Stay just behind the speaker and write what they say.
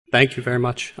Thank you very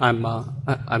much.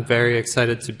 I'm very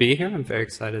excited to be here. I'm very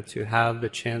excited to have the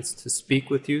chance to speak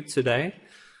with you today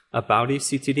about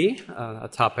eCTD, a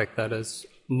topic that has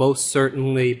most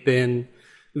certainly been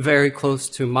very close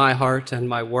to my heart and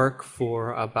my work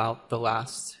for about the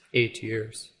last 8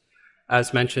 years.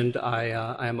 As mentioned, I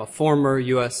am a former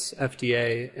US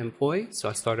FDA employee, so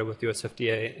I started with US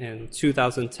FDA in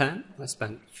 2010. I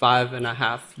spent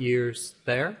 5.5 years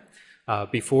there.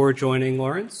 Before joining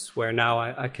Lorenz, where now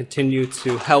I continue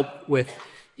to help with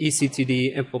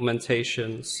eCTD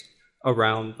implementations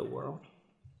around the world.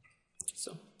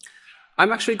 So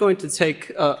I'm actually going to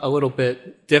take a little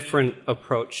bit different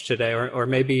approach today, or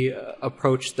maybe an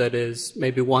approach that is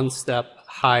maybe one step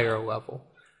higher level.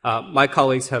 My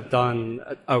colleagues have done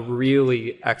a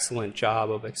really excellent job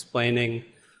of explaining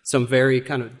some very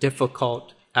kind of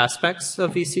difficult aspects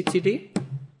of eCTD.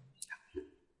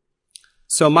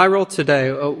 So my role today,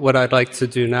 what I'd like to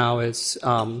do now is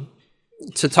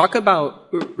to talk about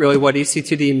really what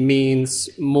eCTD means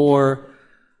more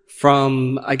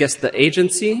from, I guess, the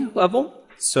agency level.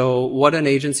 So what an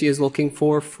agency is looking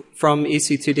for from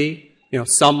eCTD, you know,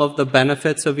 some of the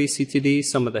benefits of eCTD,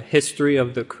 some of the history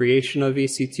of the creation of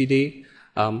eCTD,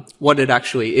 what it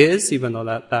actually is, even though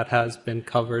that has been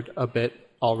covered a bit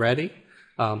already,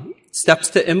 steps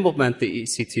to implement the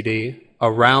eCTD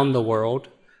around the world,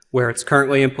 where it's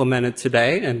currently implemented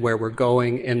today and where we're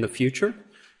going in the future.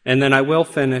 And then I will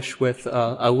finish with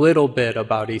a little bit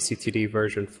about eCTD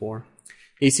version 4.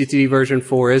 eCTD version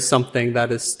 4 is something that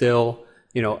is still,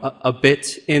 you know, a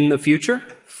bit in the future.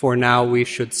 For now, we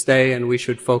should stay and we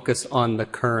should focus on the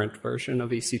current version of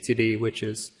eCTD, which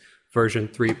is version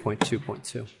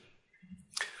 3.2.2.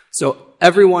 So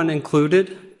everyone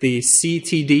included the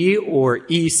CTD or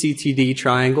eCTD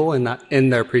triangle in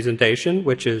their presentation,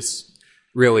 which is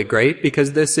really great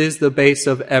because this is the base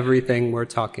of everything we're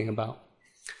talking about.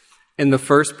 In the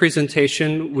first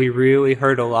presentation, we really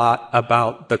heard a lot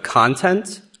about the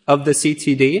content of the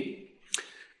CTD,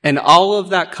 and all of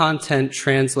that content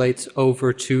translates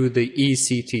over to the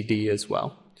eCTD as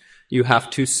well. You have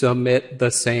to submit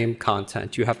the same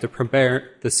content. You have to prepare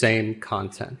the same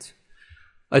content.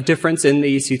 A difference in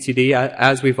the eCTD,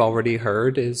 as we've already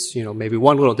heard, is, you know, maybe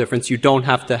one little difference. You don't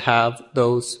have to have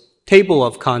those table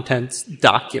of contents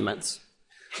documents.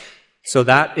 So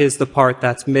that is the part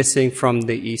that's missing from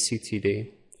the eCTD.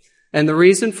 And the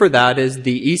reason for that is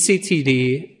the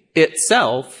eCTD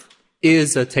itself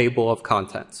is a table of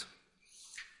contents.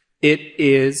 It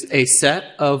is a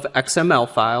set of XML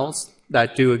files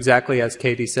that do exactly as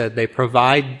Katie said. They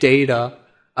provide data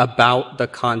about the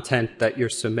content that you're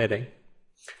submitting.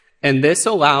 And this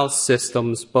allows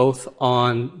systems both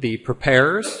on the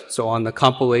preparers, so on the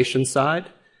compilation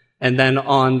side, and then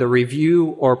on the review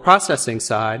or processing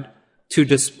side, to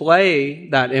display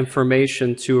that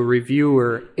information to a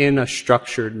reviewer in a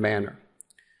structured manner.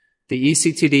 The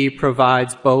eCTD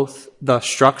provides both the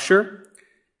structure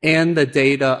and the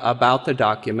data about the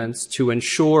documents to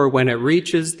ensure when it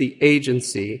reaches the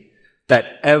agency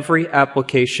that every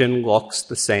application looks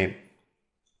the same.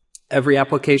 Every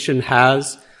application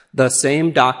has the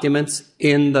same documents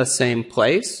in the same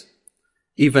place,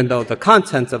 even though the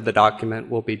content of the document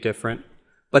will be different.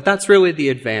 But that's really the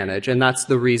advantage, and that's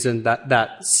the reason that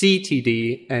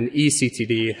CTD and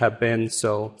eCTD have been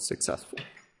so successful.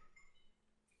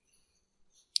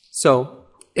 So,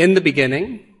 in the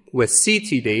beginning, with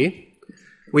CTD,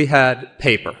 we had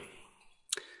paper,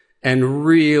 and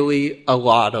really a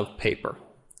lot of paper.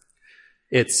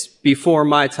 It's before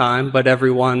my time, but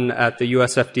everyone at the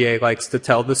US FDA likes to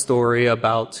tell the story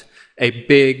about a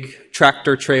big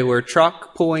tractor-trailer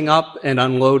truck pulling up and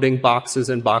unloading boxes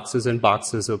and boxes and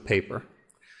boxes of paper.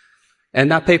 And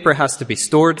that paper has to be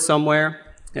stored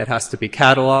somewhere. It has to be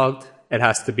cataloged. It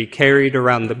has to be carried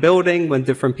around the building when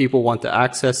different people want to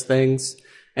access things.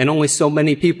 And only so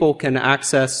many people can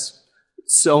access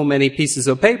so many pieces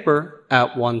of paper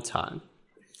at one time.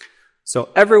 So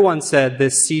everyone said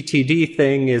this CTD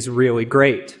thing is really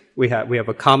great. We have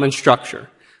a common structure.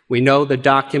 We know the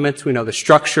documents, we know the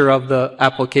structure of the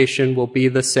application will be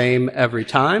the same every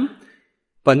time,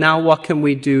 but now what can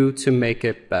we do to make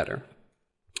it better?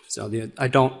 So I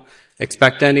don't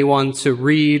expect anyone to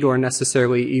read or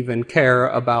necessarily even care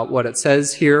about what it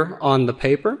says here on the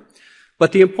paper,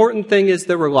 but the important thing is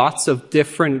there were lots of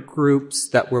different groups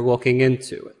that were looking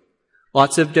into it.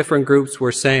 Lots of different groups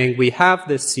were saying, we have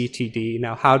this CTD,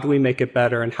 now how do we make it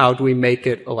better and how do we make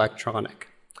it electronic?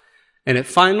 And it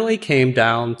finally came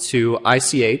down to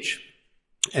ICH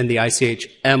and the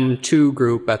ICH M2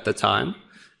 group at the time.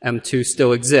 M2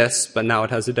 still exists, but now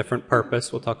it has a different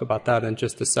purpose. We'll talk about that in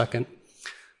just a second.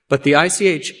 But the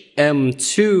ICH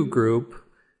M2 group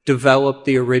developed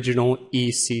the original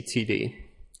eCTD.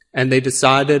 And they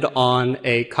decided on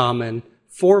a common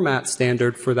format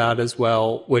standard for that as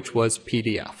well, which was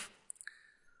PDF.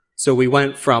 So we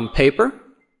went from paper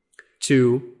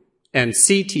and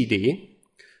CTD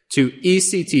to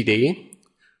eCTD,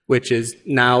 which is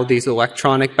now these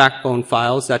electronic backbone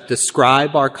files that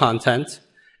describe our content,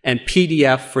 and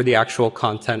PDF for the actual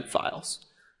content files.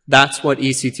 That's what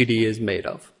eCTD is made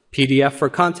of. PDF for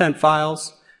content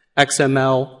files,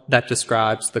 XML that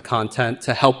describes the content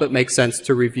to help it make sense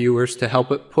to reviewers, to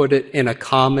help it put it in a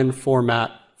common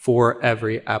format for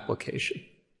every application.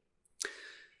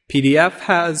 PDF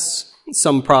has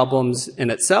some problems in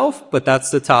itself, but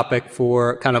that's the topic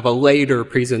for kind of a later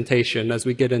presentation as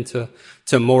we get into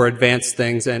more advanced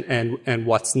things and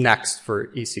what's next for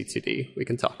eCTD. We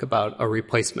can talk about a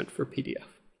replacement for PDF.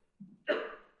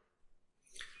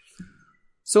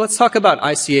 So let's talk about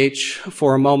ICH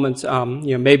for a moment.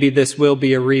 Maybe this will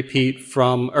be a repeat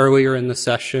from earlier in the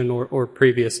session or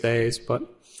previous days, but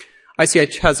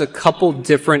ICH has a couple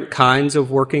different kinds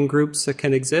of working groups that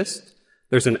can exist.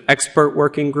 There's an expert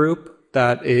working group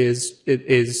that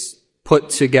is put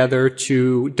together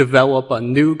to develop a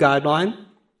new guideline.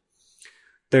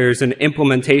 There's an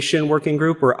implementation working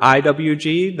group, or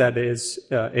IWG, that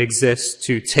exists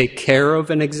to take care of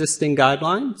an existing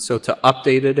guideline, so to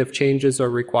update it if changes are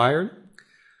required.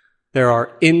 There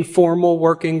are informal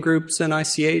working groups in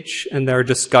ICH, and there are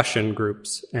discussion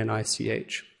groups in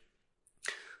ICH.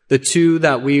 The two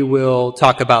that we will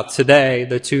talk about today,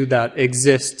 the two that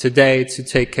exist today to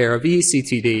take care of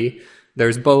eCTD,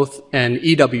 there's both an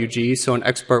EWG, so an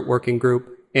expert working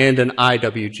group, and an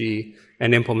IWG,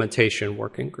 an implementation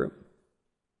working group.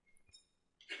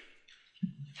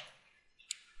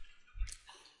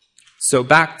 So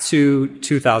back to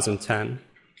 2010.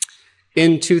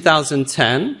 In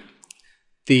 2010,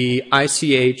 the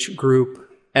ICH group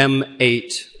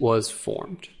M8 was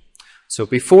formed. So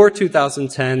before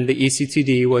 2010, the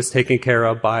eCTD was taken care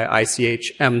of by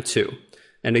ICH M2.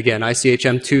 And again, ICH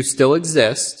M2 still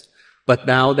exists, but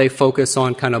now they focus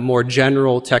on kind of more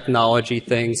general technology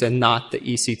things and not the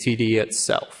eCTD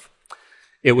itself.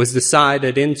 It was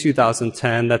decided in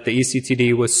 2010 that the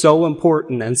eCTD was so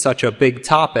important and such a big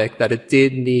topic that it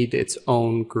did need its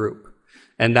own group.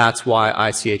 And that's why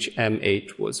ICH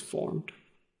M8 was formed.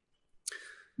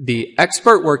 The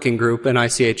expert working group in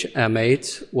ICH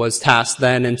M8 was tasked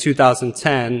then in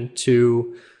 2010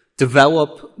 to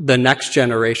develop the next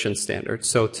generation standard,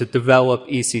 so to develop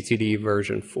eCTD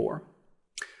version 4.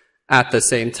 At the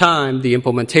same time, the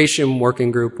implementation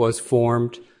working group was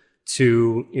formed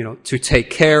to take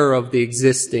care of the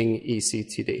existing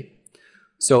eCTD.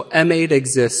 So M8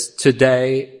 exists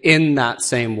today in that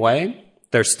same way.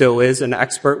 There still is an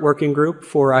expert working group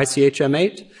for ICH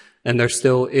M8, and there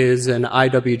still is an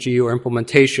IWG or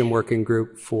implementation working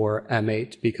group for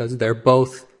M8 because they're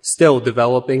both still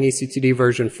developing eCTD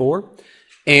version 4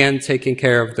 and taking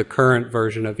care of the current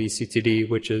version of eCTD,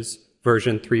 which is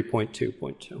version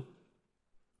 3.2.2.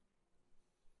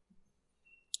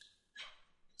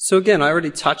 So again, I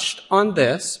already touched on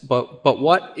this, but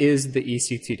what is the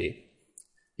eCTD?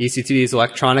 eCTD is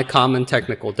electronic common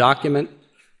technical document.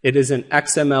 It is an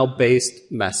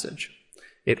XML-based message.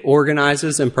 It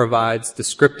organizes and provides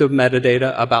descriptive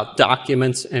metadata about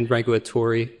documents and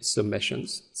regulatory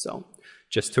submissions. So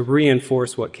just to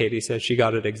reinforce what Katie said, she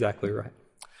got it exactly right.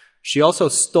 She also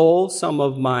stole some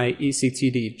of my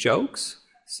eCTD jokes,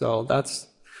 so that's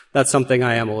something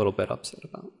I am a little bit upset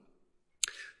about.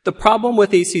 The problem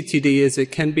with eCTD is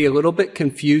it can be a little bit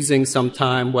confusing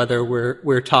sometime whether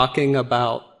we're talking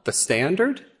about the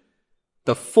standard,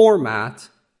 the format,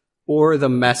 or the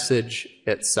message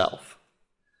itself.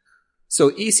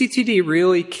 So eCTD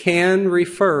really can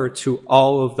refer to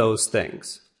all of those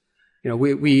things.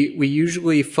 We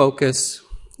usually focus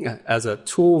as a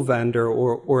tool vendor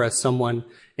or as someone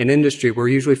in industry, we're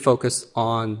usually focused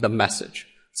on the message.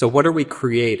 So what are we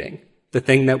creating? The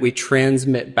thing that we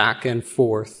transmit back and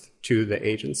forth to the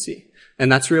agency. And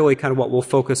that's really kind of what we'll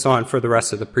focus on for the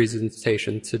rest of the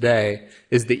presentation today,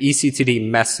 is the eCTD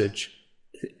message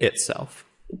itself.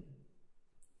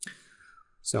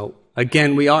 So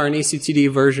again, we are in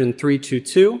eCTD version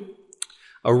 3.2.2,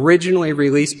 originally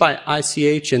released by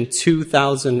ICH in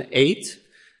 2008.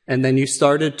 And then you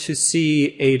started to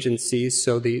see agencies,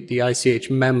 so the ICH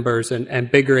members and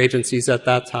bigger agencies at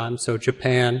that time, so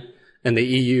Japan and the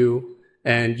EU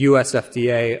and US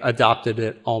FDA adopted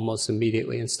it almost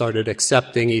immediately and started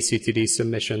accepting eCTD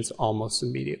submissions almost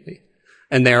immediately.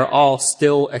 And they're all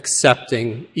still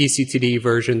accepting eCTD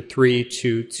version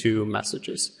 3.2.2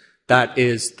 messages. That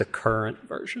is the current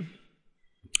version.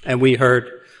 And we heard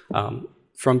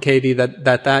from Katie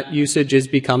that usage is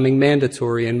becoming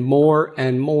mandatory in more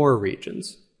and more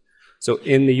regions. So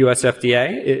in the US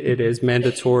FDA, it is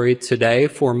mandatory today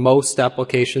for most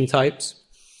application types.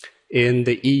 In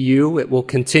the EU, it will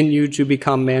continue to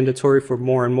become mandatory for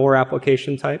more and more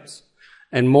application types.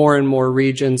 And more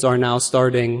regions are now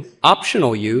starting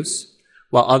optional use,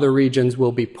 while other regions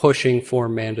will be pushing for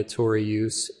mandatory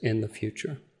use in the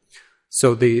future.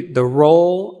 So the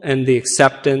role and the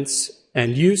acceptance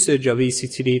and usage of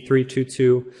eCTD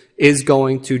 322 is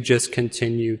going to just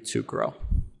continue to grow.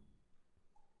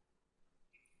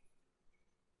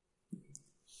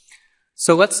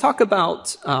 So let's talk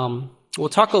about, we'll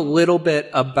talk a little bit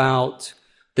about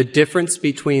the difference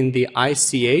between the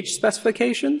ICH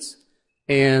specifications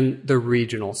and the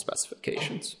regional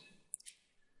specifications.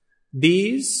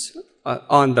 These,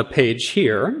 on the page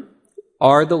here,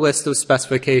 are the list of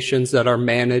specifications that are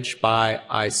managed by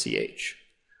ICH.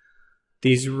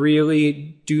 These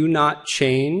really do not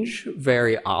change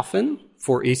very often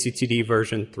for eCTD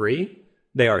version 3.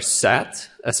 They are set,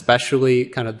 especially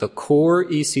kind of the core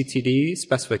eCTD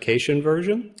specification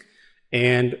version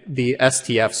and the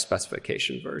STF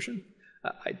specification version.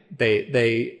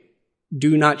 They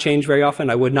do not change very often.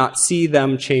 I would not see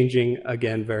them changing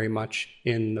again very much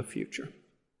in the future.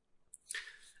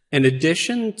 In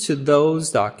addition to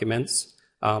those documents,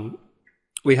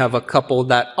 we have a couple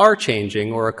that are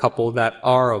changing or a couple that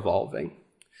are evolving.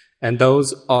 And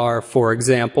those are, for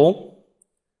example,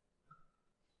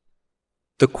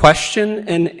 the question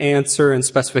and answer and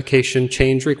specification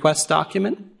change request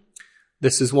document.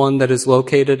 This is one that is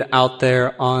located out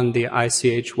there on the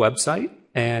ICH website.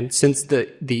 And since the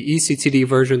eCTD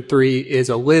version 3 is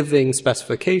a living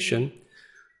specification,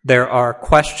 there are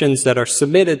questions that are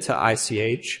submitted to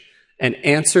ICH, and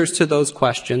answers to those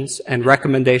questions and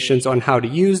recommendations on how to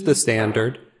use the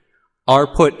standard are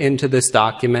put into this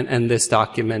document, and this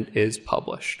document is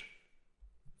published.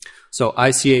 So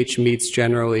ICH meets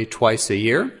generally twice a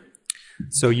year.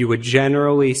 So you would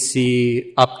generally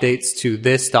see updates to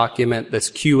this document, this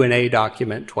Q&A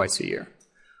document, twice a year.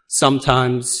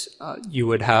 Sometimes you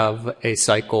would have a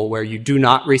cycle where you do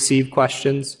not receive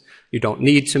questions. You don't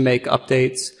need to make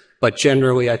updates. But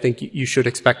generally, I think you should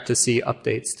expect to see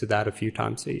updates to that a few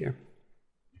times a year.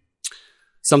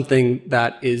 Something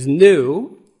that is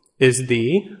new is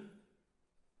the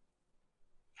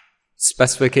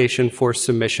specification for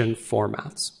submission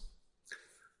formats.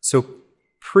 So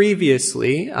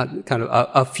previously, kind of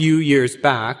a few years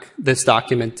back, this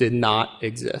document did not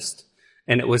exist.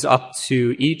 And it was up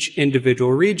to each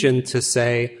individual region to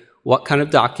say what kind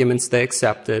of documents they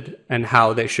accepted and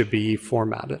how they should be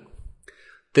formatted.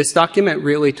 This document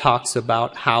really talks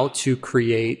about how to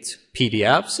create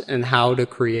PDFs and how to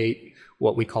create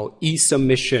what we call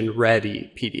e-submission ready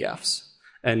PDFs.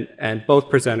 And both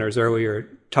presenters earlier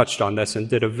touched on this and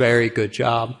did a very good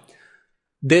job.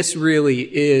 This really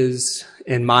is,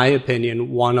 in my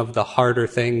opinion, one of the harder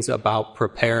things about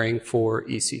preparing for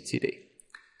eCTD.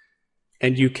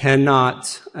 And you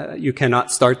cannot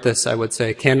start this, I would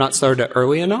say, cannot start it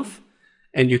early enough,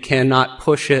 and you cannot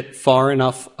push it far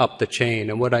enough up the chain.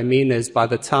 And what I mean is, by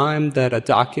the time that a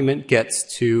document gets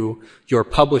to your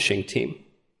publishing team,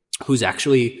 who's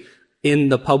actually in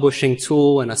the publishing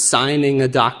tool and assigning a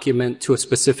document to a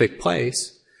specific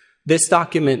place, this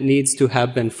document needs to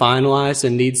have been finalized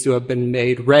and needs to have been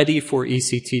made ready for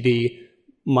eCTD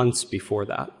months before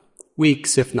that.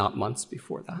 Weeks, if not months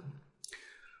before that.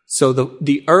 So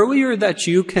the earlier that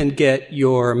you can get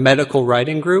your medical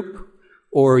writing group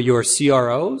or your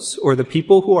CROs or the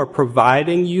people who are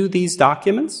providing you these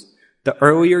documents, the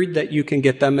earlier that you can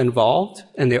get them involved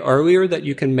and the earlier that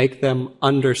you can make them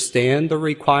understand the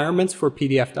requirements for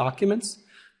PDF documents,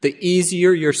 the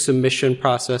easier your submission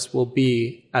process will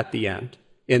be at the end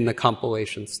in the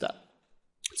compilation step.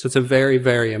 So it's a very,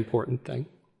 very important thing.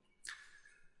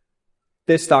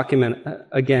 This document,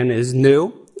 again, is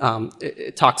new.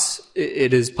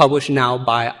 It is published now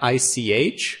by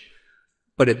ICH,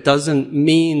 but it doesn't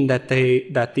mean that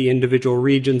the individual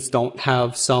regions don't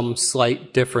have some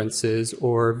slight differences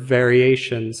or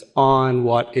variations on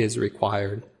what is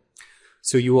required.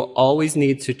 So you will always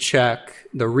need to check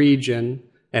the region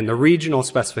and the regional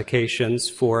specifications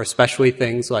for especially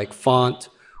things like font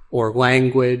or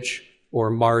language or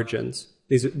margins.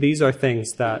 These are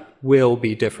things that will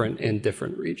be different in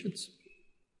different regions.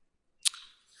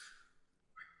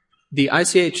 The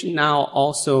ICH now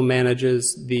also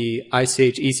manages the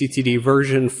ICH eCTD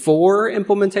version 4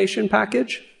 implementation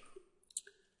package.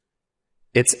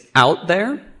 It's out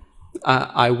there.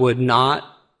 I would not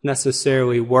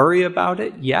necessarily worry about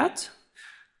it yet.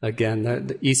 Again,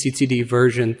 the eCTD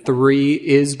version 3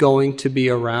 is going to be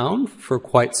around for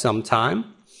quite some time.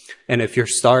 And if you're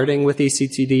starting with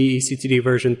eCTD, eCTD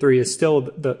version 3 is still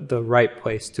the right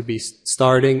place to be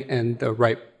starting and the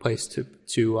right place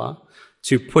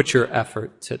to put your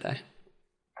effort today.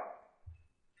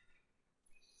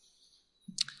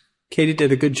 Katie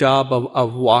did a good job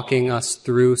of walking us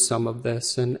through some of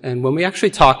this. And when we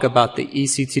actually talk about the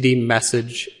eCTD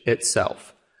message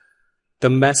itself, the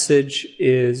message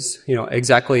is,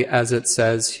 exactly as it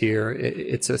says here.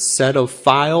 It's a set of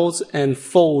files and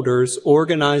folders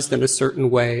organized in a certain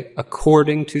way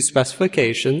according to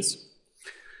specifications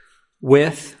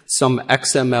with some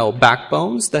XML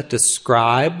backbones that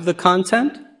describe the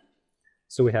content.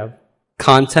 So we have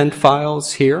content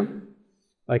files here,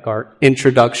 like our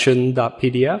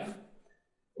introduction.pdf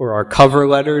or our cover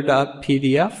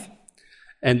letter.pdf.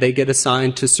 And they get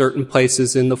assigned to certain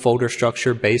places in the folder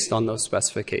structure based on those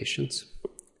specifications.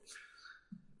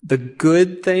 The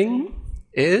good thing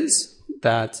is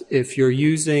that if you're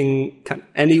using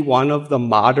any one of the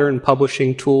modern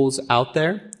publishing tools out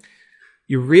there,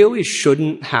 you really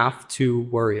shouldn't have to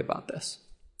worry about this.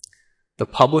 The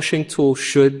publishing tool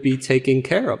should be taking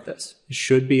care of this. It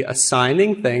should be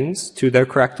assigning things to their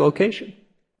correct location.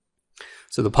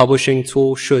 So the publishing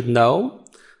tool should know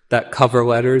that cover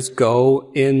letters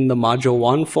go in the Module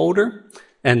 1 folder,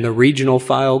 and the regional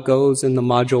file goes in the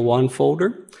Module 1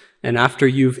 folder. And after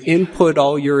you've input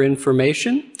all your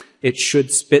information, it should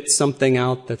spit something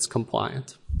out that's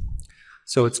compliant.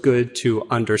 So it's good to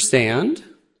understand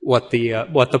what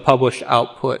the published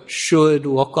output should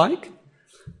look like,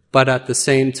 but at the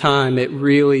same time, it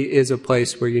really is a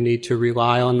place where you need to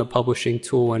rely on the publishing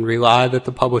tool and rely that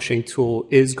the publishing tool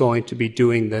is going to be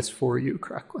doing this for you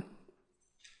correctly.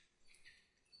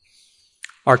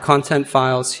 Our content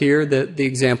files here, the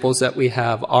examples that we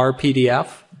have are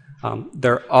PDF.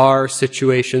 There are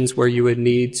situations where you would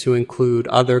need to include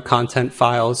other content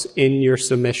files in your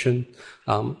submission.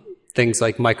 Things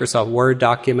like Microsoft Word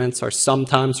documents are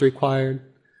sometimes required.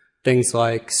 Things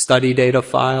like study data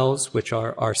files, which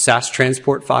are SAS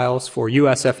transport files for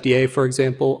US FDA, for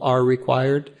example, are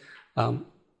required.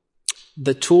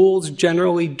 The tools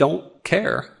generally don't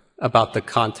care about the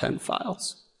content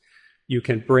files. You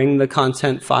can bring the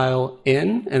content file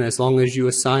in, and as long as you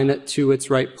assign it to its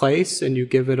right place and you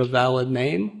give it a valid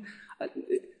name,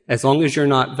 as long as you're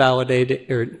not violating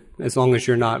the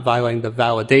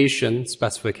validation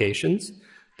specifications,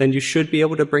 then you should be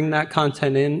able to bring that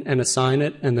content in and assign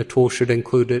it, and the tool should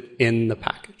include it in the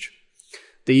package.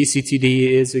 The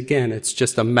eCTD is, again, it's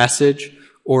just a message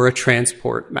or a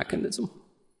transport mechanism.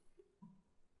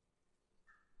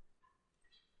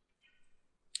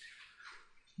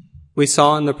 We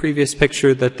saw in the previous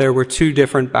picture that there were two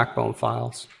different backbone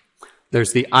files.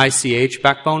 There's the ICH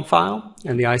backbone file,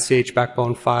 and the ICH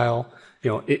backbone file,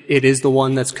 it is the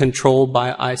one that's controlled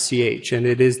by ICH, and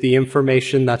it is the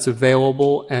information that's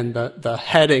available and the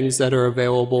headings that are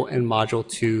available in Module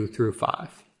 2 through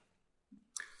 5.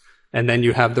 And then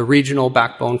you have the regional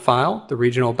backbone file. The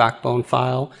regional backbone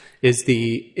file is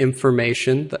the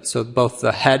information, so both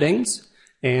the headings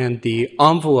and the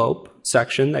envelope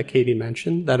section that Katie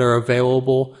mentioned that are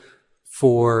available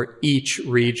for each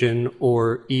region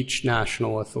or each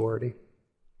national authority.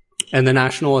 And the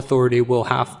national authority will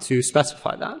have to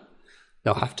specify that.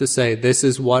 They'll have to say, this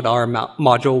is what our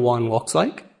Module 1 looks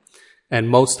like. And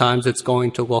most times it's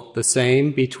going to look the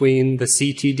same between the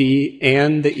CTD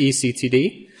and the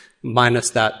eCTD, minus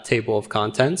that table of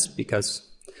contents, because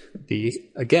the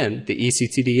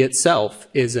eCTD itself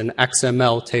is an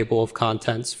XML table of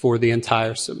contents for the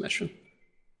entire submission.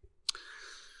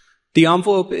 The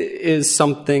envelope is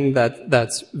something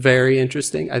that's very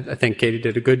interesting. I think Katie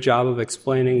did a good job of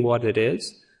explaining what it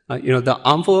is. The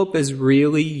envelope is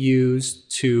really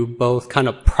used to both kind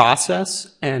of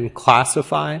process and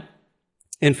classify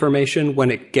information when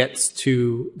it gets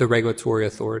to the regulatory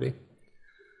authority.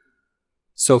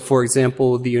 So, for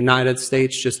example, the United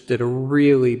States just did a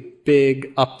really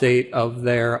big update of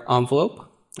their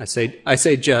envelope. I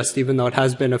say just, even though it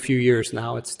has been a few years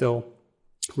now, it's still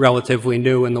relatively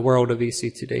new in the world of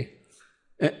eCTD.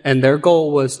 And their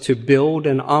goal was to build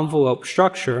an envelope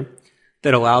structure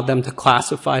that allowed them to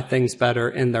classify things better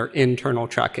in their internal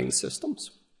tracking systems.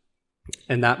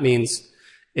 And that means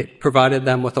it provided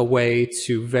them with a way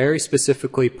to very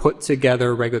specifically put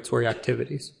together regulatory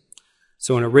activities.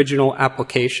 So an original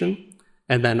application,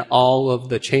 and then all of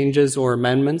the changes or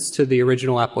amendments to the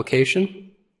original application,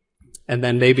 and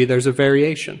then maybe there's a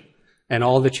variation, and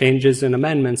all the changes and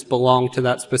amendments belong to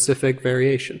that specific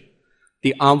variation.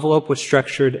 The envelope was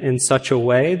structured in such a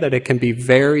way that it can be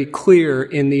very clear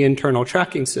in the internal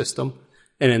tracking system,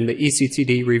 and in the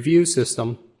eCTD review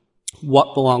system,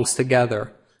 what belongs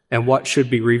together and what should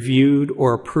be reviewed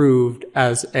or approved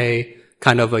as a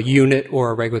kind of a unit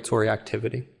or a regulatory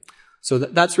activity. So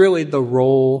that's really the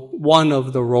role, one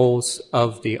of the roles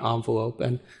of the envelope,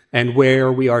 and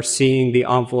where we are seeing the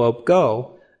envelope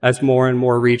go as more and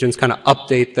more regions kind of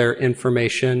update their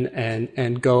information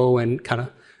and go and kind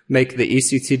of make the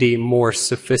eCTD more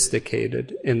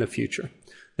sophisticated in the future.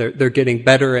 They're getting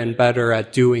better and better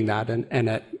at doing that and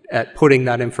at putting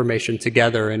that information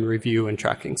together in review and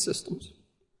tracking systems.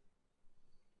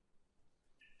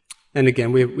 And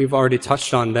again, we've already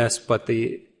touched on this, but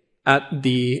at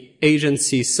the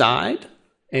agency side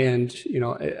and,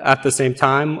 at the same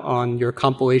time on your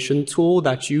compilation tool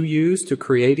that you use to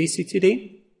create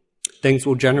eCTD, things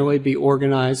will generally be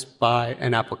organized by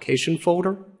an application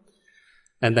folder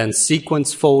and then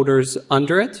sequence folders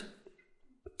under it,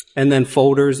 and then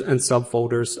folders and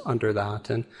subfolders under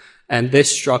that. And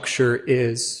this structure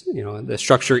is, the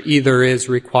structure either is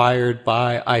required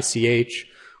by ICH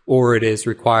or it is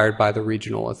required by the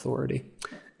regional authority.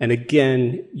 And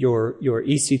again, your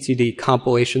eCTD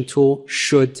compilation tool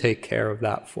should take care of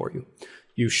that for you.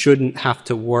 You shouldn't have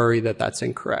to worry that that's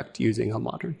incorrect using a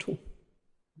modern tool.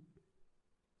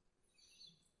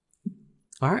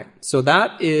 All right, so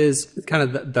that is kind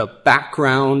of the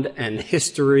background and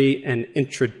history and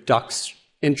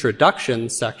introduction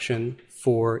section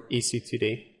for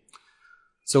eCTD.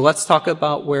 So let's talk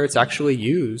about where it's actually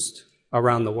used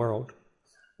around the world.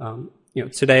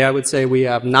 Today I would say we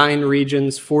have 9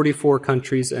 regions, 44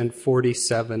 countries, and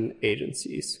 47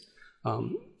 agencies,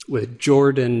 with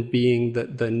Jordan being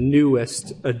the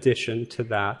newest addition to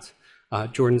that.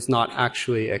 Jordan's not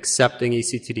actually accepting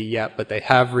eCTD yet, but they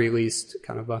have released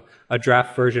kind of a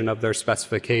draft version of their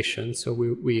specification. So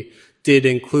we did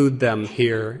include them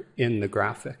here in the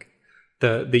graphic.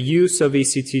 The use of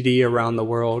eCTD around the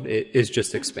world is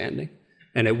just expanding,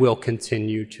 and it will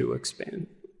continue to expand.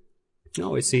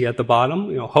 We see at the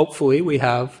bottom, hopefully we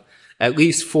have at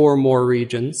least 4 more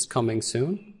regions coming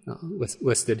soon,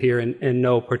 listed here in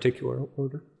no particular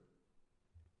order.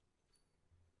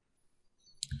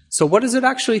 So what does it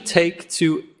actually take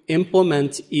to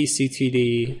implement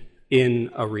eCTD in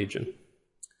a region?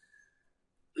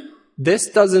 This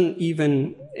doesn't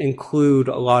even include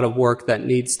a lot of work that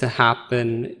needs to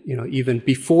happen, even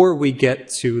before we get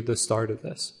to the start of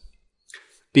this.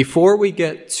 Before we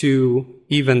get to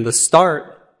even the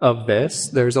start of this,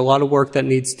 there's a lot of work that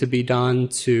needs to be done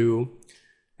to,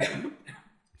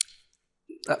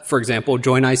 for example,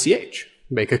 join ICH,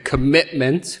 make a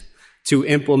commitment to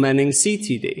implementing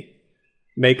CTD,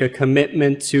 make a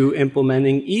commitment to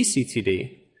implementing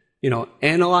eCTD,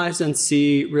 analyze and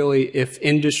see really if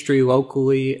industry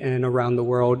locally and around the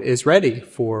world is ready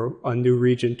for a new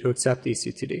region to accept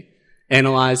eCTD.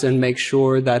 Analyze and make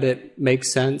sure that it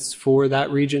makes sense for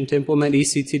that region to implement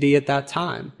eCTD at that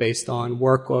time, based on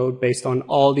workload, based on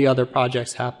all the other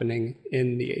projects happening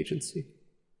in the agency.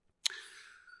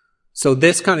 So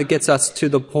this kind of gets us to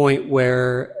the point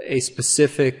where a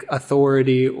specific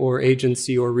authority or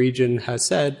agency or region has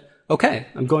said, okay,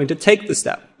 I'm going to take the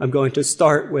step. I'm going to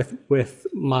start with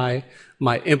my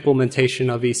implementation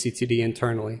of eCTD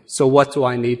internally. So what do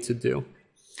I need to do?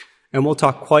 And we'll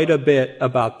talk quite a bit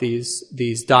about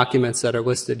these documents that are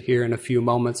listed here in a few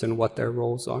moments and what their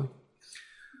roles are.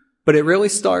 But it really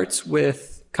starts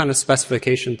with kind of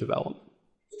specification development.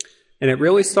 And it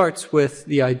really starts with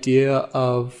the idea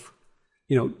of,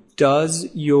 does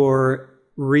your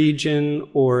region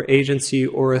or agency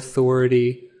or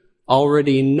authority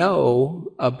already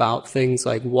know about things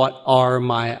like what are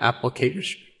my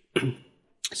application,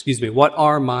 what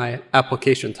are my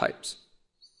application types?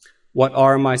 What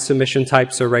are my submission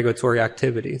types or regulatory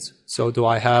activities? So do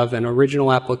I have an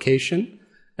original application?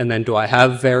 And then do I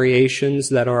have variations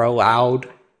that are allowed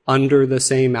under the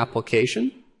same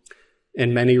application?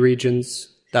 In many regions,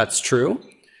 that's true.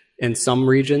 In some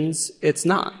regions, it's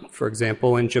not. For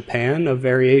example, in Japan, a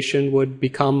variation would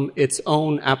become its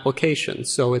own application.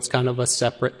 So it's kind of a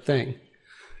separate thing.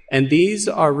 And these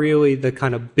are really the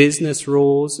kind of business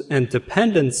rules and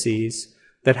dependencies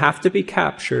that have to be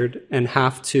captured and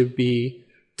have to be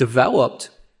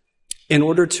developed in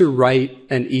order to write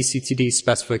an eCTD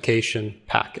specification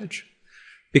package.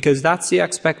 Because that's the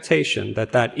expectation,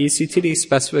 that eCTD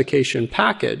specification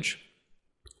package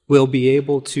will be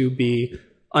able to be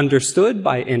understood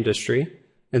by industry,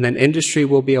 and then industry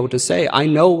will be able to say, I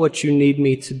know what you need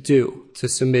me to do to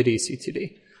submit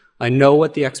eCTD. I know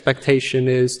what the expectation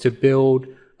is to build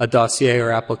a dossier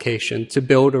or application, to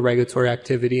build a regulatory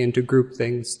activity, and to group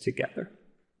things together.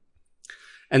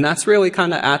 And that's really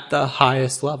kind of at the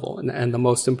highest level and the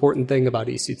most important thing about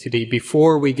eCTD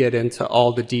before we get into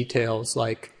all the details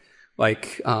like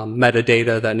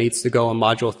metadata that needs to go on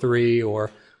Module 3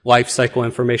 or life cycle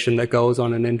information that goes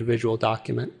on an individual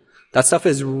document. That stuff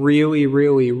is really,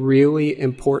 really, really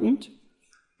important.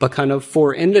 But kind of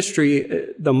for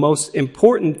industry, the most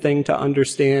important thing to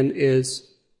understand is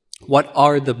what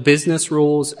are the business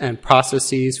rules and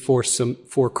processes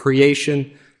for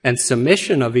creation and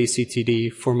submission of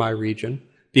eCTD for my region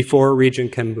before a region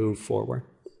can move forward.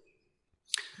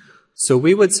 So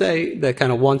we would say that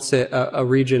kind of once a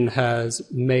region has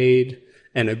made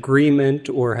an agreement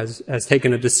or has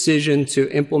taken a decision to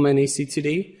implement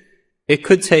eCTD, it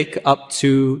could take up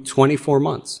to 24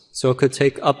 months. So it could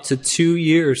take up to 2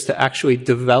 years to actually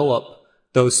develop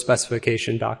those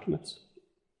specification documents.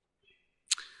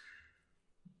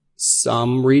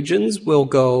 Some regions will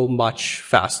go much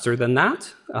faster than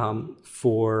that,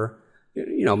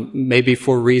 maybe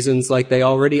for reasons like they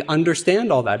already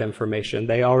understand all that information.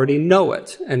 They already know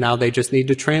it, and now they just need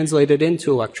to translate it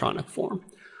into electronic form,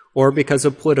 or because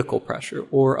of political pressure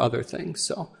or other things.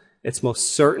 So it's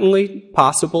most certainly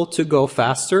possible to go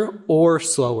faster or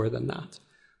slower than that.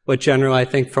 But generally, I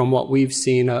think from what we've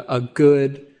seen, a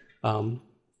good,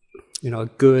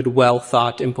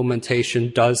 well-thought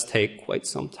implementation does take quite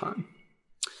some time.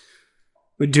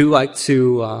 We do like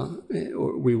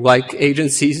we like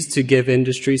agencies to give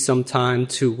industry some time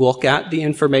to look at the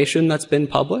information that's been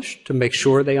published to make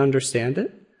sure they understand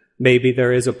it. Maybe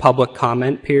there is a public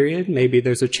comment period. Maybe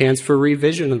there's a chance for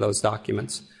revision of those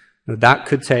documents. Now, that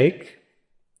could take,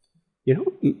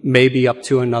 maybe up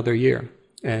to another year.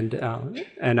 And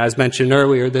as mentioned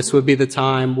earlier, this would be the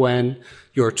time when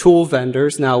your tool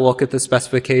vendors now look at the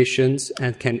specifications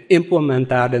and can implement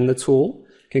that in the tool,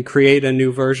 can create a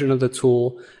new version of the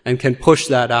tool, and can push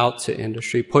that out to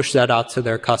industry, push that out to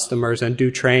their customers and do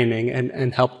training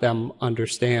and help them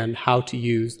understand how to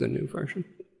use the new version.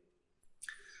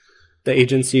 The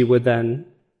agency would then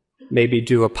maybe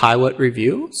do a pilot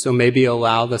review, so maybe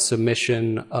allow the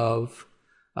submission of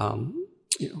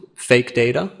fake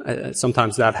data.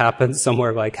 Sometimes that happens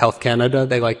somewhere like Health Canada.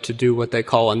 They like to do what they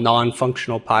call a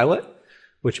non-functional pilot,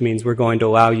 which means we're going to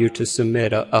allow you to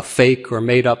submit a fake or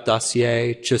made-up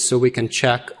dossier just so we can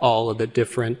check all of the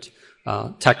different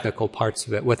technical parts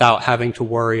of it without having to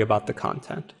worry about the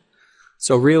content.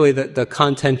 So really, the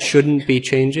content shouldn't be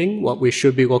changing. What we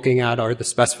should be looking at are the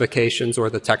specifications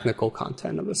or the technical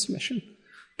content of the submission.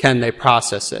 Can they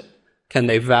process it? Can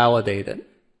they validate it?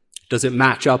 Does it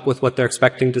match up with what they're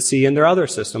expecting to see in their other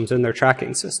systems, in their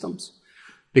tracking systems?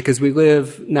 Because we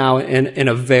live now in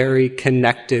a very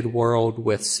connected world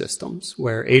with systems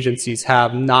where agencies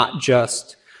have not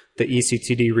just the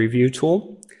eCTD review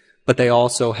tool, but they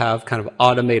also have kind of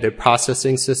automated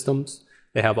processing systems.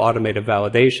 They have automated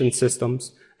validation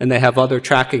systems, and they have other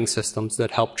tracking systems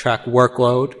that help track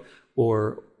workload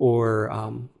or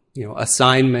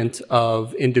assignment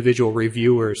of individual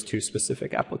reviewers to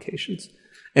specific applications.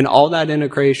 And all that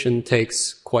integration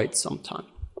takes quite some time.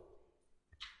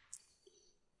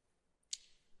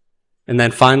 And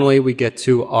then finally, we get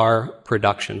to our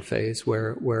production phase,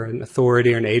 where an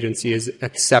authority or an agency is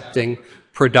accepting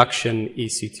production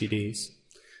eCTDs.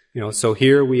 So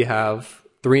here we have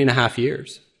 3.5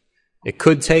 years. It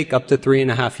could take up to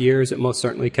 3.5 years. It most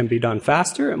certainly can be done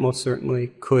faster. It most certainly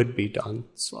could be done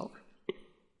slower.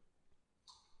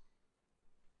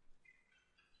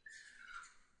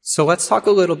 So let's talk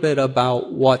a little bit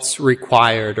about what's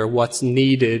required or what's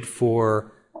needed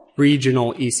for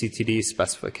regional eCTD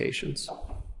specifications.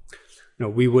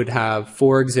 We would have,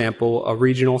 for example, a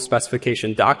regional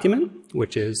specification document,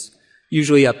 which is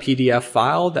usually a PDF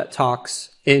file that talks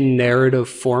in narrative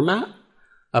format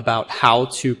about how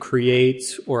to create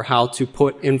or how to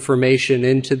put information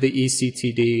into the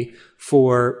eCTD,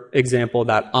 for example,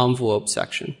 that envelope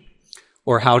section,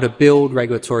 or how to build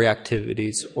regulatory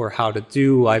activities, or how to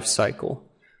do life cycle,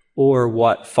 or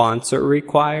what fonts are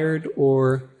required,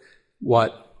 or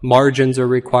what margins are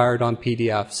required on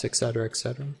PDFs, et cetera, et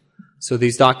cetera. So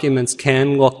these documents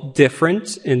can look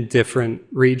different in different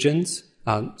regions.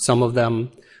 Some of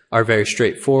them are very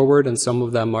straightforward, and some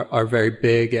of them are very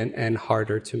big and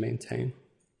harder to maintain.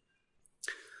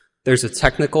 There's a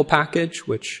technical package,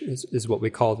 which is what we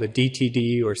call the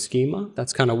DTD or schema.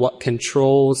 That's kind of what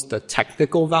controls the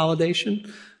technical validation.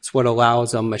 It's what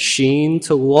allows a machine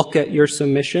to look at your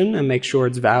submission and make sure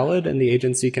it's valid and the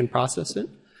agency can process it.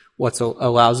 What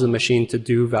allows the machine to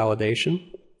do validation.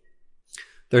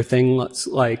 There are things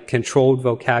like controlled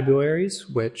vocabularies,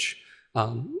 which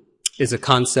is a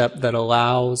concept that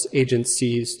allows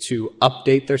agencies to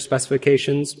update their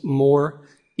specifications more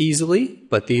easily,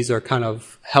 but these are kind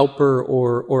of helper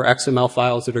or XML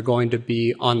files that are going to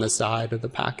be on the side of the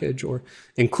package or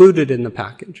included in the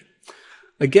package.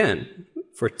 Again,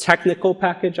 for technical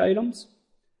package items,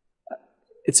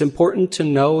 it's important to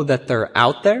know that they're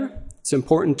out there. It's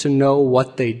important to know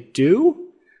what they do,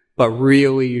 but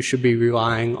really you should be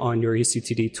relying on your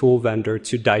eCTD tool vendor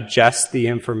to digest the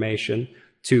information,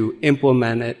 to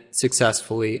implement it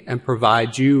successfully, and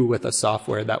provide you with a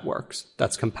software that works,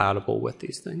 that's compatible with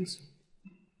these things.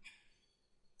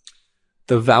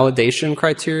 The validation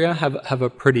criteria have a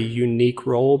pretty unique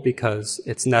role because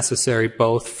it's necessary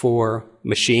both for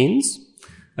machines,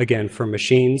 again, for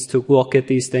machines to look at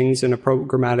these things in a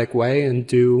programmatic way and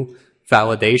do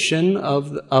validation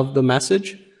of the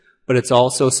message, but it's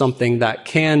also something that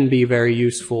can be very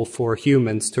useful for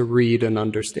humans to read and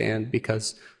understand,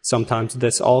 because sometimes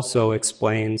this also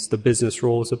explains the business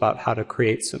rules about how to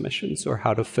create submissions or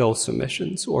how to fill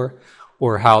submissions or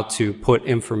how to put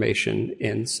information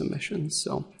in submissions.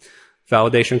 So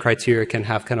validation criteria can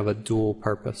have kind of a dual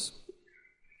purpose.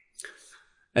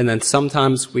 And then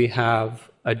sometimes we have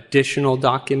additional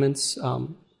documents.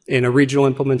 In a regional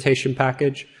implementation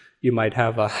package, you might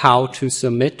have a how to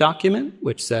submit document,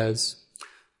 which says,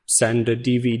 send a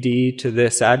DVD to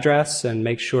this address and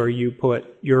make sure you put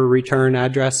your return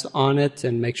address on it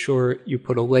and make sure you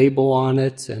put a label on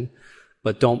it,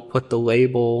 but don't put the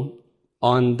label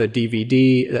on the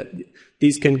DVD.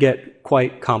 These can get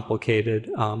quite complicated.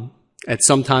 And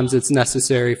sometimes it's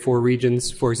necessary for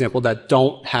regions, for example, that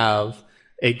don't have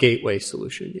a gateway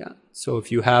solution yet. So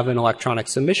if you have an electronic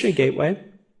submission gateway,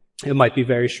 it might be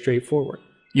very straightforward.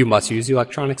 You must use the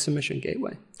electronic submission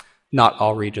gateway. Not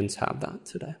all regions have that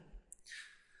today.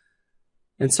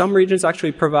 And some regions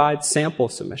actually provide sample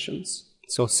submissions.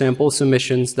 So sample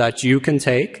submissions that you can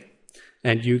take,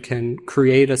 and you can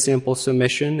create a sample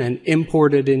submission and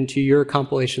import it into your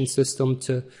compilation system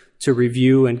to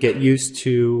review and get used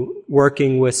to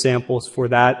working with samples for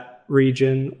that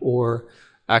region, or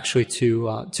actually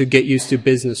to get used to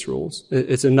business rules.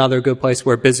 It's another good place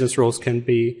where business rules can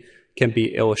be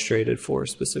illustrated for a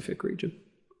specific region.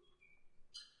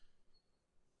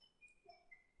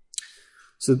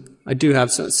 So I do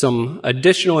have some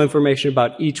additional information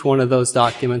about each one of those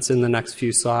documents in the next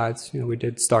few slides. We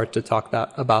did start to talk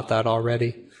about that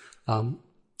already.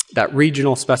 That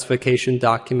regional specification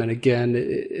document, again,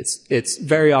 it's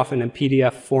very often in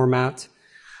PDF format.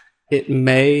 It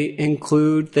may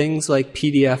include things like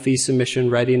PDF e-submission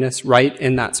readiness right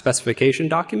in that specification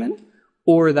document,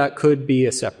 or that could be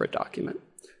a separate document.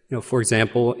 For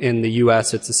example, in the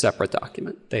US, it's a separate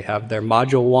document. They have their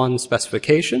Module 1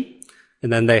 specification,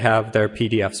 and then they have their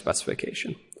PDF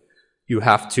specification. You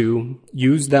have to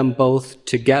use them both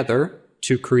together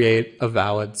to create a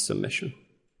valid submission.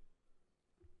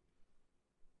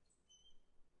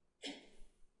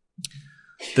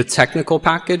 The technical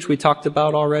package we talked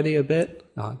about already a bit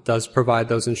does provide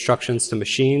those instructions to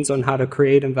machines on how to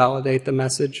create and validate the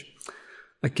message.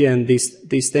 Again,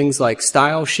 these things like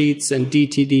style sheets and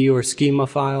DTD or schema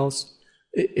files,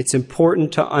 it's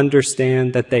important to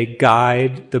understand that they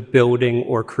guide the building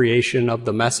or creation of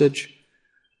the message.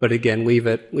 But again, leave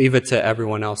it to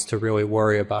everyone else to really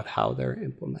worry about how they're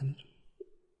implemented.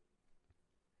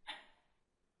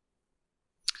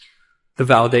 The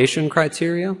validation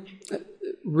criteria,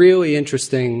 really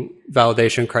interesting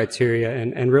validation criteria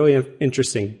and really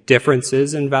interesting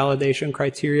differences in validation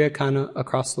criteria kind of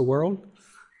across the world.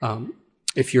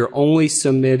 If you're only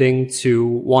submitting to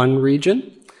one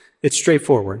region, it's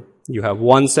straightforward. You have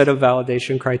one set of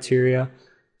validation criteria.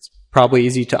 It's probably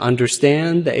easy to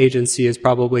understand. The agency is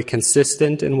probably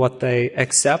consistent in what they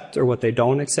accept or what they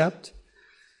don't accept.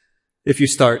 If you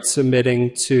start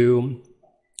submitting to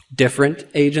different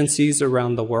agencies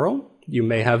around the world, you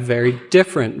may have very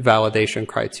different validation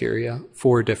criteria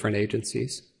for different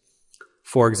agencies.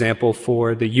 For example,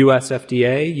 for the US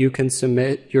FDA, you can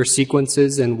submit your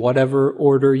sequences in whatever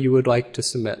order you would like to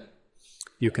submit.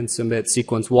 You can submit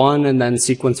sequence 1 and then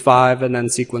sequence 5 and then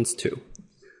sequence 2.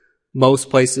 Most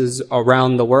places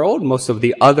around the world, most of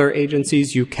the other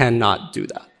agencies, you cannot do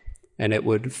that. And it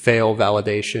would fail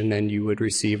validation and you would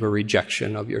receive a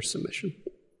rejection of your submission.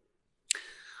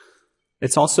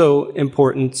 It's also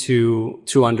important to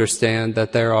understand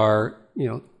that there are,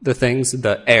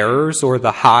 the errors or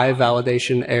the high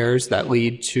validation errors that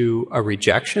lead to a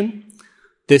rejection.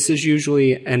 This is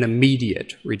usually an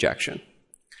immediate rejection.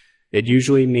 It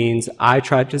usually means I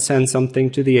tried to send something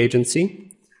to the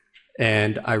agency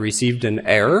and I received an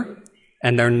error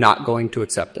and they're not going to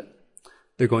accept it.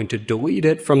 They're going to delete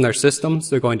it from their systems.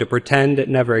 They're going to pretend it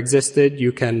never existed.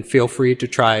 You can feel free to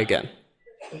try again.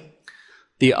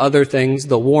 The other things,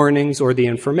 the warnings or the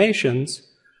informations,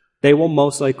 they will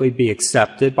most likely be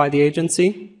accepted by the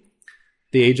agency.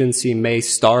 The agency may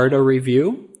start a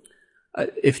review.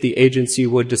 If the agency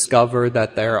would discover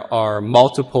that there are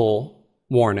multiple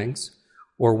warnings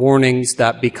or warnings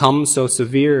that become so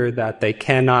severe that they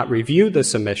cannot review the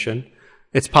submission,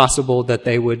 it's possible that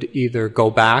they would either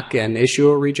go back and issue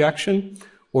a rejection,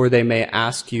 or they may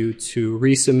ask you to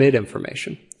resubmit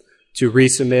information, to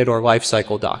resubmit or life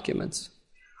cycle documents.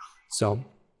 So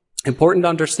important to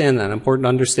understand that, important to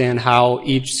understand how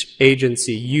each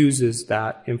agency uses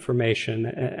that information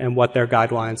and what their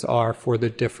guidelines are for the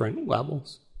different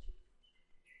levels.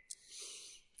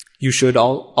 You should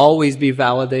always be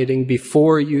validating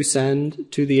before you send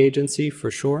to the agency,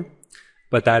 for sure.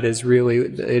 But that is really,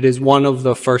 it is one of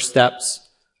the first steps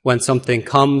when something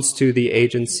comes to the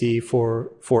agency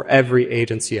for every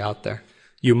agency out there.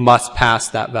 You must pass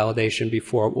that validation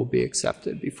before it will be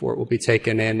accepted, before it will be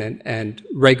taken in, and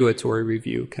regulatory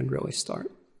review can really start.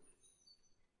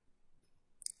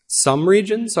 Some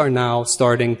regions are now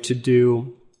starting to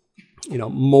do,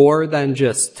 more than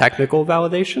just technical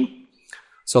validation.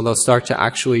 So they'll start to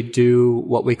actually do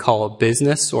what we call a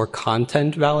business or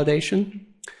content validation.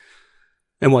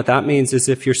 And what that means is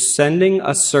if you're sending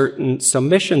a certain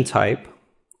submission type,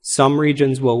 some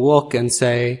regions will look and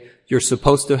say, you're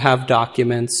supposed to have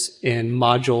documents in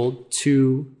module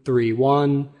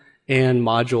 231 and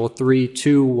module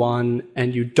 321,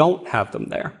 and you don't have them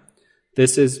there.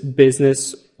 This is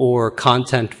business or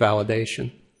content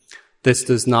validation. This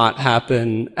does not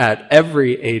happen at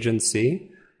every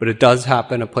agency, but it does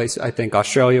happen a place. I think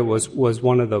Australia was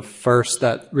one of the first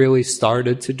that really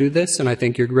started to do this, and I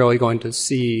think you're really going to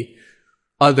see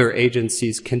other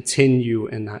agencies continue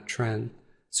in that trend.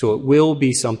 So it will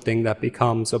be something that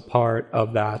becomes a part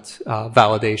of that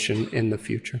validation in the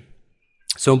future.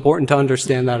 So important to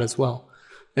understand that as well.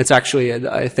 It's actually,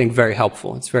 I think, very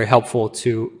helpful. It's very helpful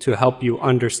to help you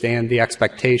understand the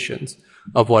expectations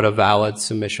of what a valid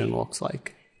submission looks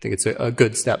like. I think it's a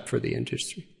good step for the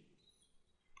industry.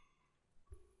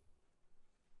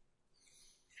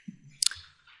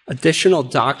 Additional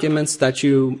documents that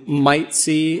you might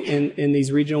see in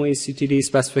these regional eCTD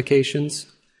specifications.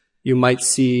 You might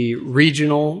see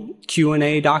regional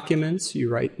Q&A documents.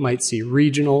 You might see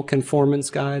regional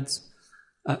conformance guides.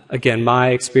 Again, my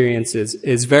experience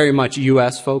is very much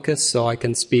U.S. focused, so I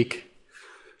can speak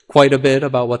quite a bit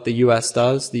about what the U.S.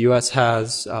 does. The U.S.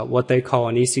 has what they call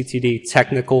an eCTD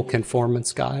technical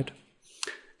conformance guide.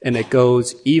 And it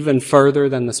goes even further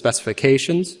than the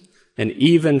specifications and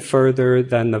even further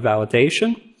than the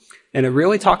validation. And it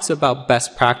really talks about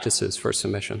best practices for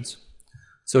submissions.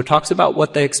 So it talks about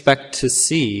what they expect to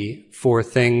see for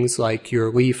things like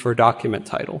your leaf or document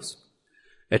titles.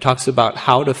 It talks about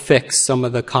how to fix some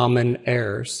of the common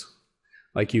errors.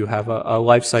 Like you have a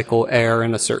life cycle error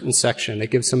in a certain section.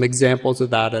 It gives some examples of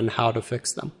that and how to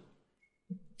fix them.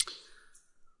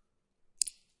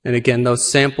 And again, those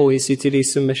sample eCTD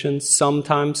submissions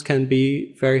sometimes can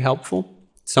be very helpful.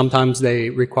 Sometimes they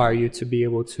require you to be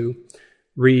able to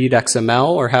read XML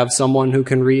or have someone who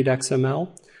can read XML.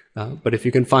 But if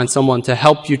you can find someone to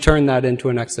help you turn that into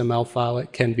an XML file,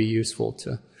 it can be useful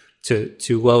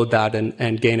to load that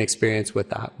and gain experience with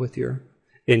that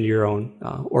in your own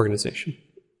organization.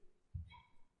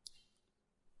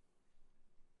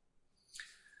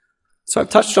 So I've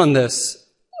touched on this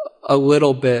a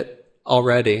little bit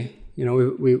already.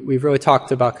 We've really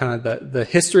talked about kind of the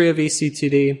history of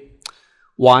eCTD,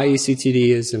 why eCTD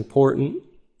is important,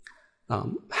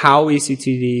 how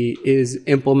eCTD is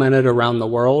implemented around the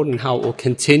world and how it will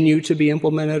continue to be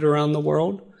implemented around the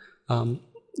world.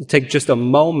 Take just a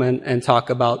moment and talk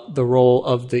about the role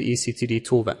of the eCTD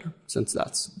tool vendor, since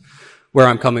that's where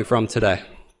I'm coming from today.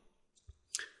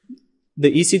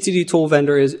 The eCTD tool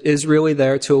vendor is really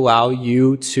there to allow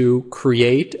you to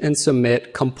create and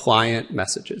submit compliant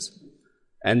messages.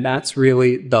 And that's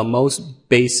really the most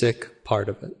basic part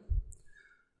of it.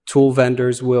 Tool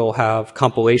vendors will have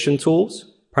compilation tools,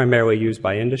 primarily used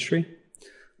by industry.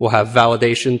 We'll have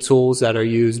validation tools that are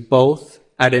used both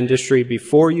at industry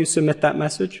before you submit that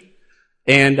message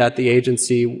and at the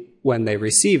agency when they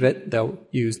receive it. They'll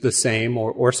use the same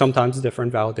or sometimes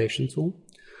different validation tool.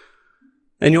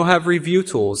 And you'll have review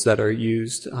tools that are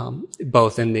used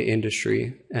both in the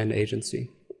industry and agency.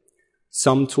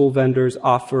 Some tool vendors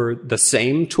offer the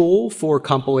same tool for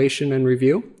compilation and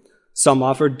review. Some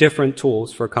offer different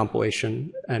tools for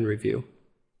compilation and review.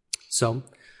 So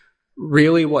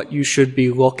really what you should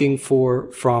be looking for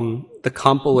from the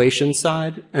compilation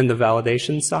side and the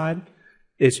validation side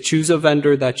is choose a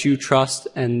vendor that you trust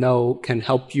and know can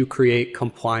help you create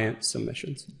compliant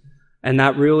submissions. And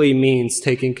that really means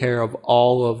taking care of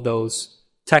all of those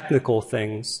technical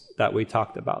things that we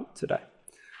talked about today.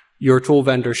 Your tool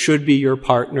vendor should be your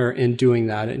partner in doing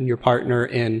that, and your partner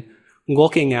in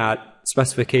looking at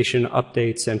specification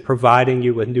updates and providing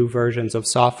you with new versions of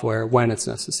software when it's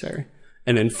necessary,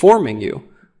 and informing you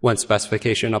when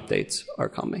specification updates are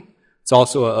coming. It's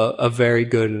also a very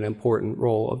good and important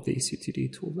role of the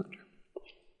eCTD tool vendor.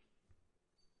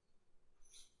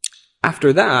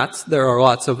 After that, there are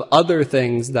lots of other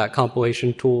things that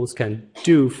compilation tools can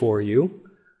do for you.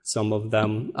 Some of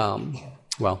them,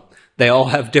 well, they all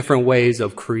have different ways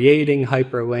of creating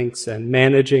hyperlinks and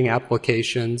managing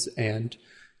applications, and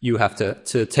you have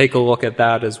to take a look at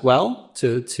that as well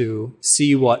to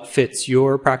see what fits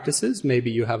your practices. Maybe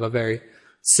you have a very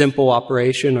simple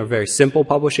operation or very simple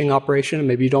publishing operation, and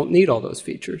maybe you don't need all those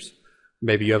features.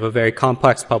 Maybe you have a very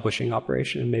complex publishing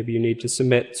operation, and maybe you need to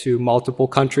submit to multiple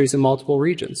countries and multiple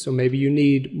regions, so maybe you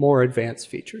need more advanced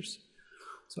features.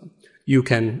 So you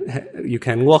can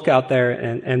look out there,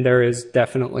 and there is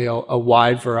definitely a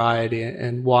wide variety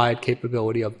and wide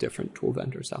capability of different tool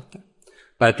vendors out there.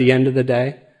 But at the end of the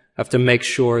day, have to make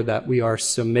sure that we are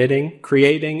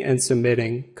creating and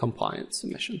submitting compliant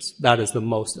submissions. That is the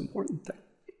most important thing.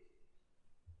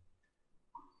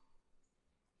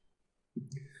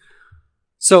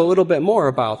 So a little bit more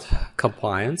about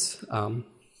compliance.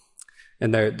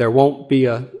 And there won't be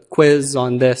a quiz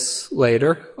on this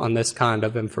later, on this kind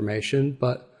of information,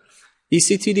 but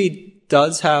eCTD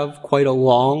does have quite a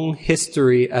long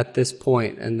history at this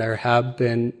point, and there have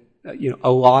been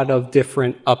a lot of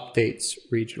different updates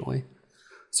regionally.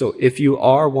 So if you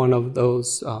are one of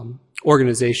those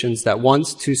organizations that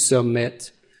wants to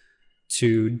submit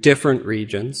to different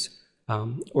regions,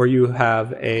 or you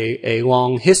have a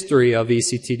long history of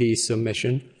eCTD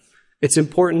submission, it's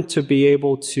important to be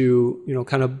able to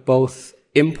kind of both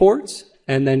import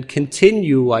and then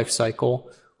continue lifecycle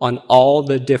on all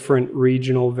the different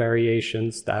regional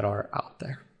variations that are out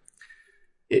there.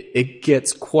 It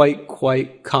gets quite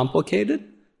complicated,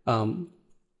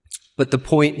 but the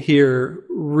point here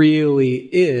really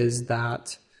is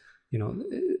that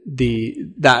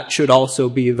that should also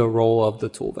be the role of the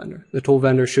tool vendor. The tool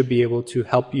vendor should be able to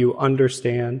help you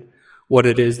understand what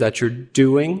it is that you're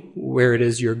doing, where it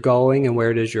is you're going, and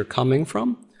where it is you're coming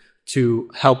from, to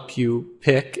help you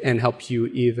pick and help you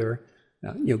either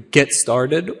get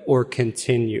started or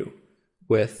continue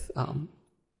with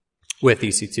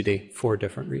eCTD for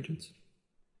different regions.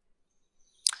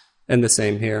 And the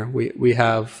same here. We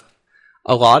have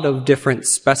a lot of different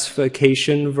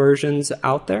specification versions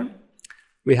out there.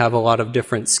 We have a lot of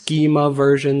different schema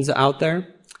versions out there,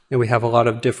 and we have a lot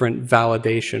of different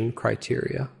validation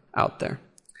criteria out there.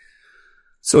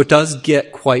 So it does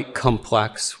get quite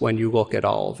complex when you look at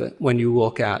all of it, when you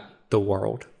look at the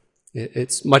world.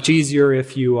 It's much easier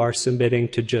if you are submitting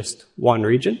to just one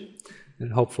region.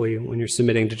 And hopefully when you're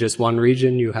submitting to just one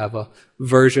region, you have a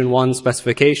version 1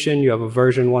 specification, you have a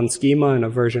version 1 schema, and a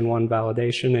version 1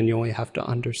 validation, and you only have to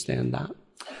understand that.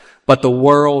 But the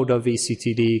world of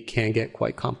eCTD can get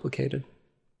quite complicated.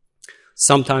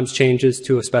 Sometimes changes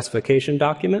to a specification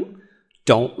document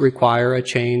don't require a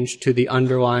change to the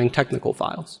underlying technical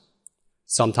files.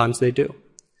 Sometimes they do.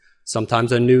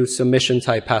 Sometimes a new submission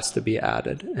type has to be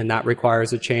added, and that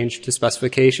requires a change to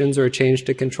specifications or a change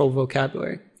to control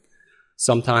vocabulary.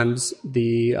 Sometimes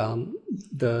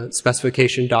the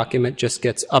specification document just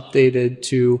gets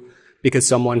updated because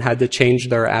someone had to change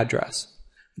their address.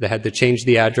 They had to change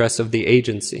the address of the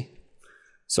agency.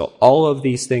 So all of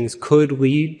these things could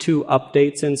lead to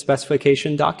updates in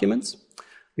specification documents.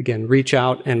 Again, reach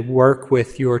out and work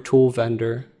with your tool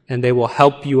vendor, and they will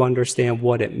help you understand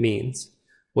what it means.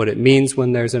 What it means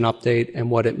when there's an update, and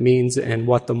what it means and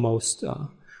what the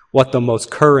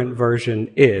most current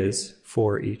version is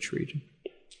for each region.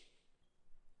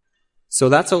 So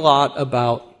that's a lot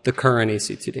about the current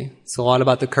eCTD. It's a lot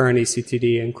about the current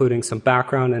eCTD, including some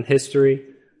background and history,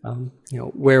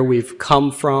 where we've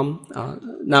come from.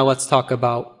 Now let's talk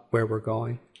about where we're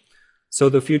going. So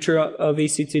the future of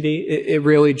eCTD, it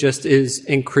really just is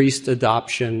increased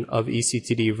adoption of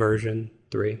eCTD version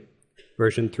 3,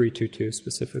 version 3.2.2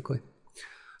 specifically.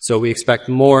 So we expect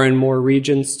more and more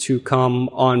regions to come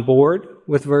on board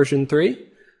with version 3.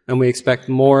 And we expect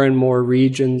more and more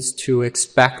regions to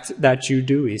expect that you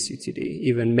do eCTD,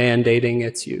 even mandating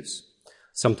its use,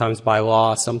 sometimes by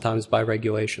law, sometimes by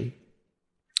regulation.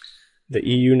 The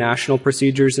EU national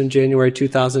procedures in January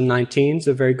 2019 is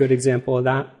a very good example of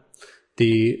that.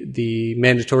 The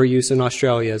mandatory use in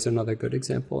Australia is another good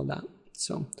example of that.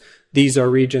 So these are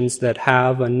regions that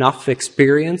have enough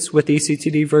experience with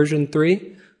eCTD version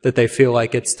 3 that they feel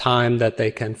like it's time that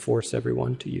they can force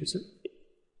everyone to use it.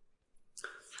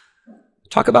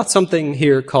 Talk about something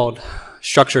here called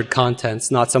structured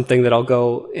contents, not something that I'll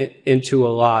go into a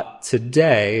lot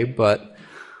today, but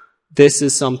this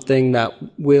is something that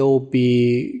will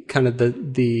be kind of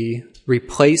the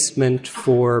replacement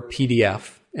for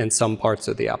PDF in some parts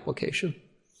of the application.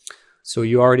 So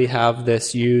you already have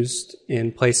this used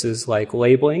in places like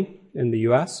labeling in the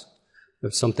US.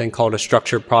 There's something called a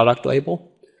structured product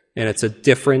label, and it's a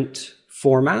different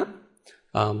format.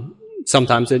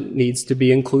 Sometimes it needs to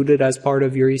be included as part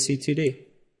of your eCTD.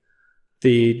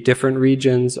 The different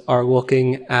regions are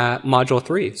looking at Module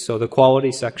 3, so the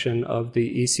quality section of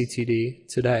the eCTD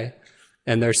today.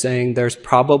 And they're saying there's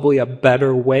probably a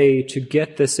better way to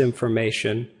get this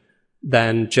information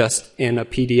than just in a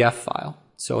PDF file.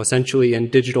 So essentially in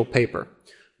digital paper,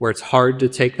 where it's hard to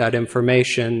take that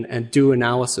information and do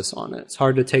analysis on it. It's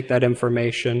hard to take that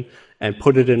information and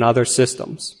put it in other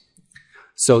systems.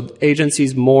 So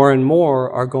agencies more and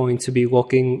more are going to be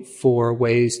looking for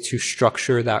ways to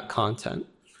structure that content,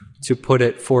 to put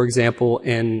it, for example,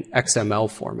 in XML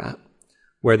format,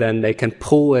 where then they can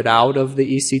pull it out of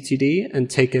the eCTD and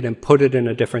take it and put it in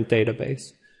a different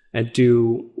database and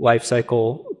do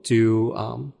lifecycle, do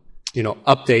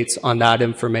updates on that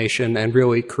information and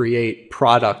really create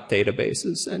product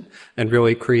databases and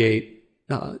really create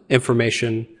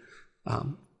information.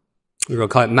 We're going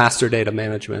to call it master data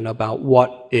management, about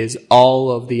what is all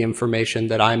of the information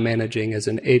that I'm managing as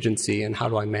an agency and how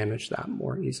do I manage that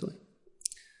more easily.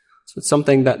 So it's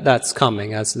something that's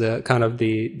coming as the kind of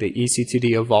the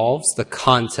eCTD evolves, the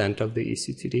content of the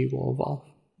eCTD will evolve.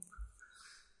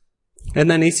 And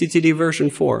then eCTD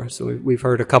version 4. So we've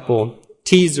heard a couple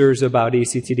teasers about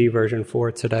eCTD version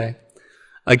 4 today.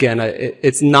 Again,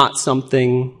 it's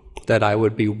something that I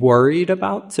would be worried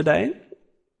about today.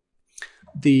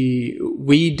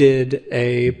 We did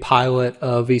a pilot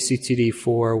of eCTD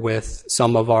 4 with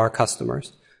some of our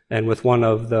customers and with one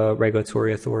of the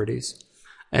regulatory authorities.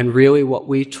 And really what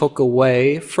we took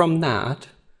away from that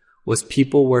was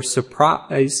people were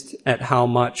surprised at how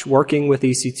much working with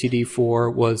eCTD 4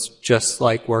 was just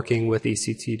like working with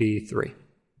eCTD 3.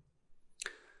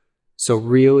 So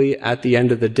really, at the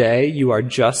end of the day, you are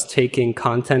just taking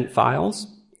content files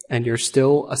and you're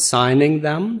still assigning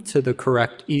them to the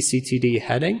correct eCTD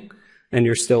heading, and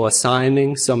you're still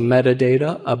assigning some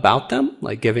metadata about them,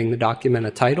 like giving the document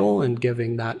a title and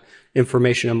giving that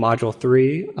information in Module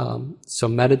 3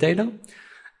 some metadata.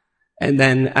 And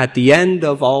then at the end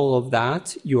of all of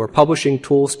that, your publishing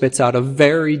tool spits out a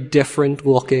very different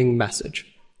looking message.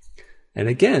 And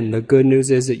again, the good news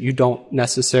is that you don't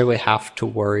necessarily have to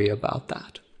worry about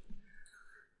that.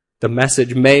 The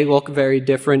message may look very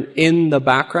different in the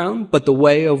background, but the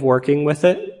way of working with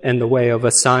it and the way of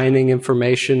assigning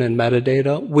information and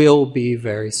metadata will be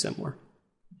very similar.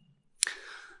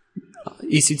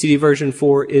 eCTD version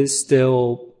 4 is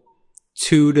still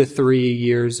 2 to 3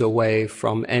 years away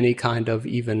from any kind of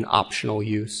even optional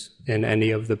use in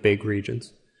any of the big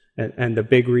regions. And the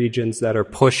big regions that are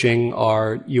pushing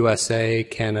are USA,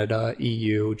 Canada,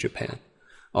 EU, Japan,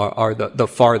 are the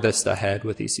farthest ahead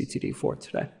with eCTD 4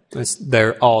 today.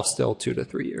 They're all still 2 to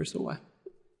 3 years away.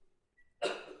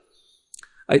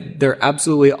 There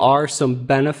absolutely are some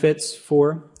benefits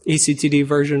for eCTD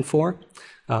version 4.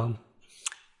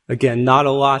 Again, not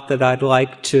a lot that I'd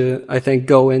like to, I think,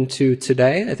 go into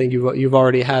today. I think you've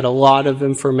already had a lot of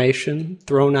information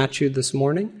thrown at you this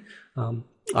morning.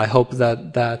 I hope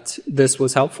that this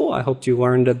was helpful. I hope you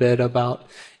learned a bit about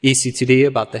eCTD,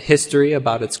 about the history,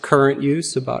 about its current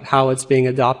use, about how it's being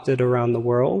adopted around the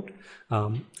world,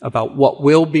 about what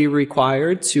will be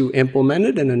required to implement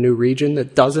it in a new region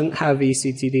that doesn't have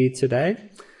eCTD today,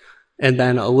 and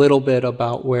then a little bit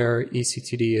about where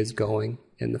eCTD is going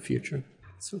in the future.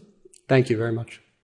 So, thank you very much.